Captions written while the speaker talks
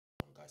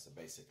So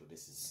basically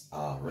this is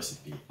a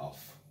recipe of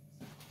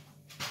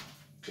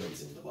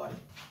cleansing the body.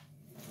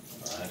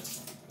 Alright.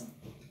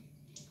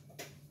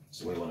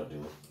 So what you want to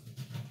do,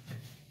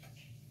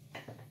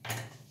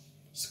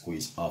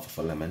 squeeze half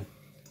of a lemon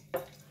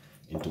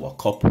into a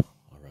cup or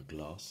a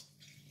glass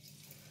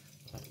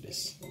like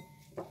this.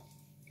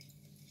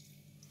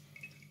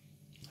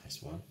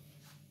 Nice one.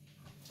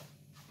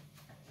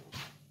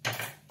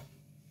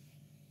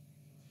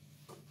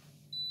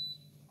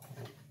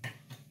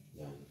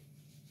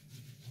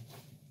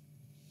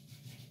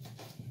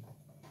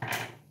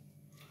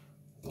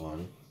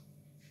 Then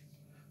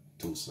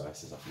 2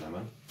 slices of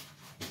lemon.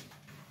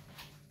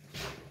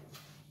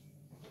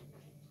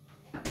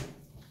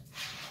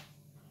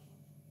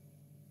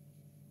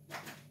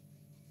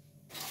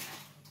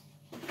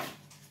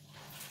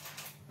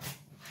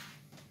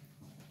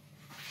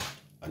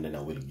 And then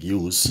I will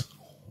use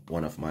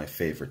one of my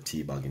favorite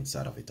tea bag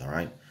inside of it,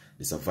 alright?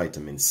 This is a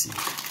vitamin C.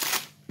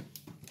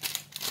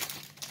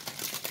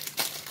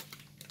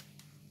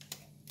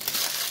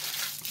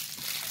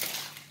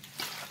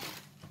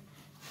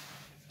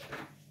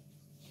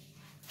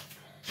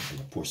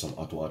 And pour some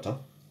hot water.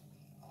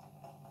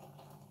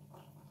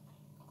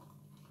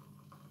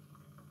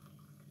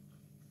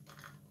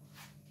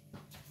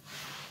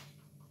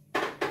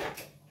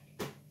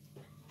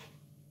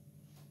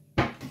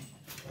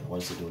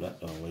 Once you do that,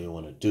 what you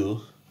want to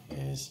do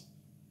is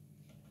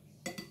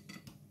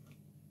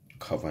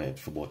cover it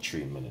for about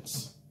 3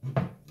 minutes.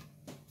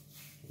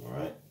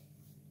 Alright.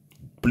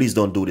 Please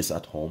don't do this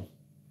at home.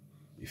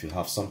 If you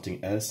have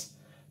something else,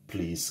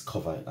 please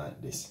cover it like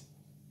this.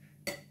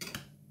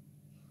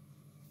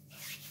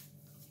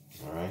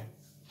 Alright.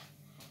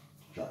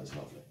 That is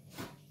lovely.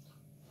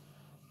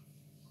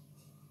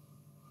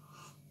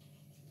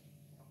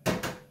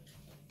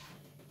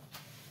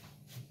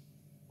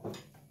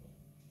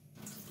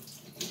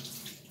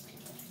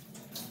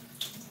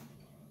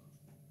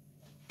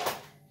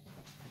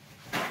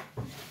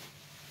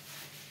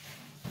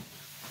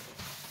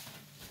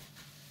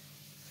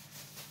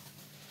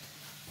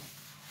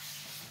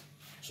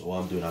 So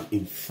what I'm doing, I'm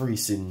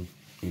infacing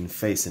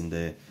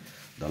the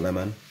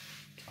lemon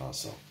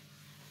also.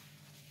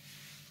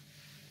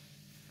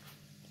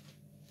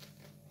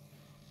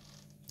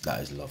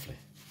 That is lovely,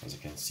 as you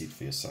can see it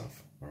for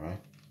yourself.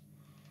 Alright.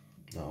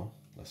 Now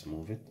let's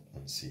move it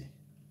and see.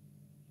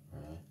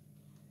 Alright.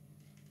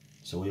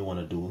 So what you want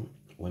to do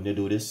when you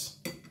do this,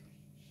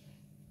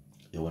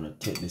 you want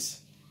to take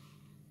this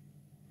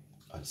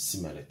and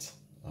smell it.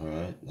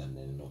 Alright, and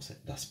then you know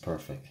that's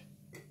perfect.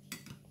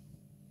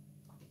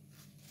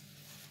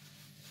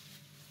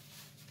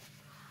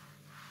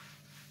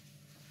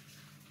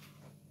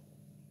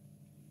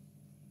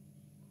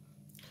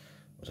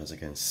 But as you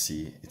can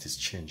see, it is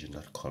changing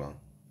that color.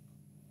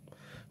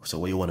 So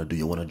what you want to do,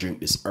 you want to drink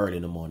this early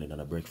in the morning at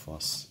a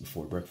breakfast,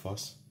 before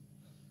breakfast.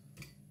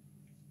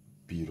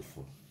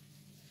 Beautiful.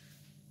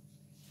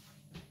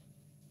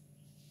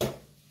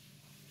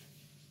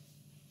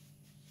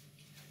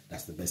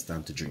 That's the best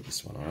time to drink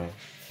this one, alright?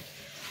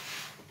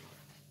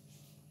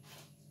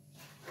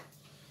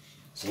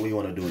 So what you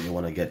want to do, you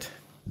want to get,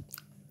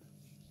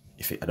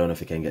 I don't know if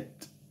you can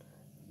get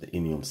the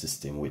immune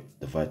system with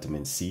the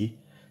vitamin C.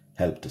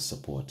 Help to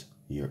support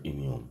your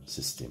immune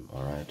system.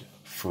 Alright,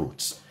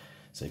 fruits.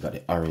 So you got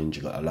the orange,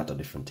 you got a lot of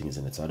different things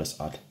in it. So I just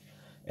add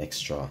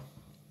extra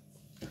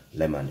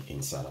lemon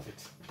inside of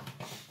it.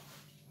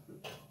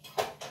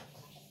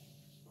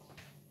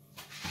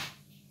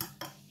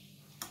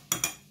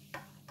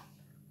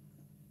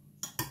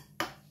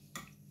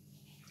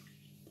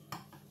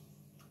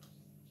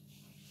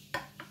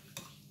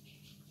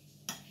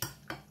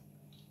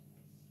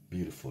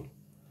 Beautiful.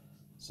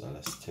 So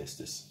let's taste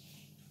this.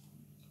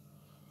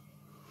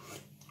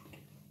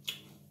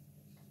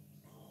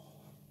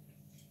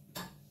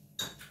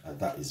 And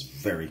that is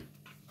very,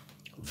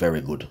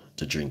 very good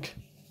to drink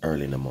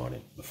early in the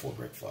morning before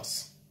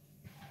breakfast.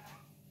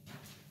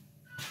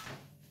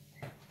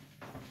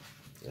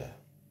 Yeah.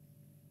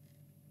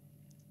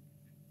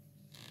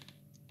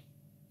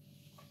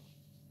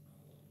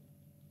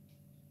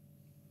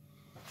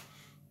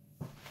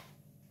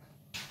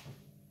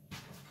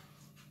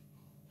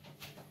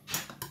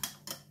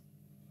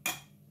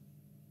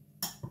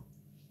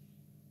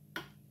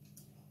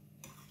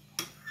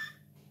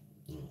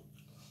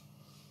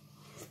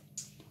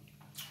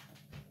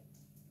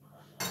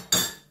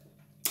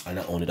 And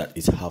not only that,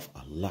 it have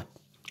a lot.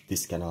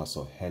 This can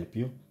also help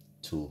you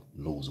to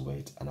lose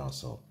weight and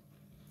also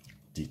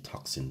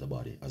detoxing the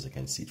body, as you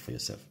can see it for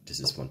yourself. This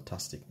is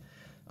fantastic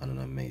and an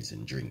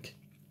amazing drink.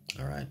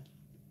 All right.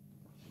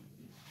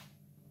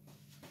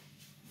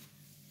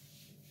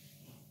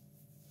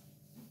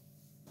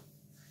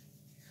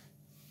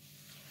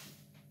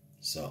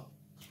 So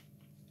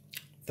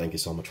thank you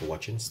so much for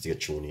watching. Stay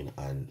tuned in,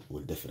 and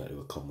we'll definitely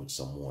will come with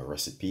some more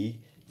recipe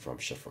from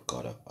Chef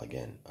Ricardo.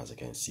 Again, as you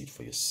can see it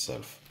for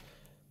yourself,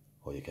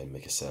 or you can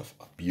make yourself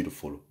a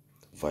beautiful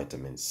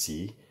vitamin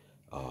C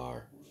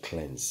or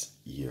cleanse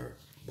your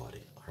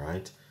body. All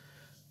right.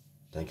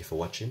 Thank you for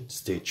watching.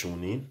 Stay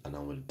tuned in, and I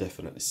will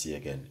definitely see you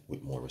again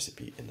with more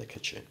recipe in the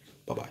kitchen.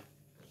 Bye-bye.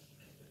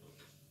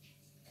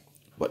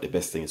 But the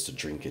best thing is to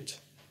drink it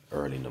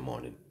early in the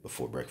morning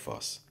before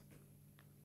breakfast.